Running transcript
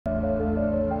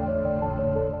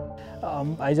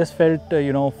I just felt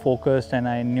focused, and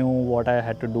I knew what I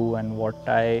had to do and what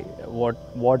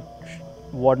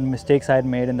mistakes I had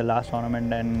made in the last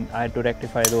tournament, and I had to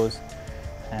rectify those.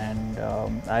 And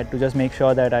I had to just make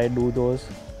sure that I do those,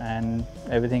 and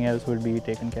everything else will be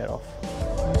taken care of.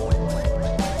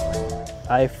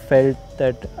 I felt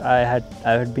that I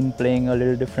had been playing a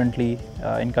little differently.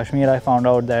 In Kashmir, I found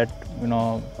out that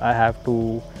I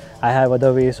have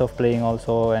other ways of playing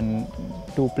also, and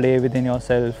to play within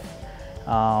yourself,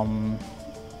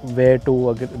 where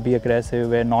to be aggressive,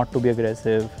 where not to be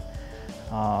aggressive.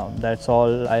 That's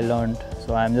all I learned.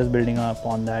 So I'm just building up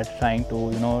on that, trying to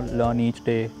learn each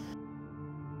day.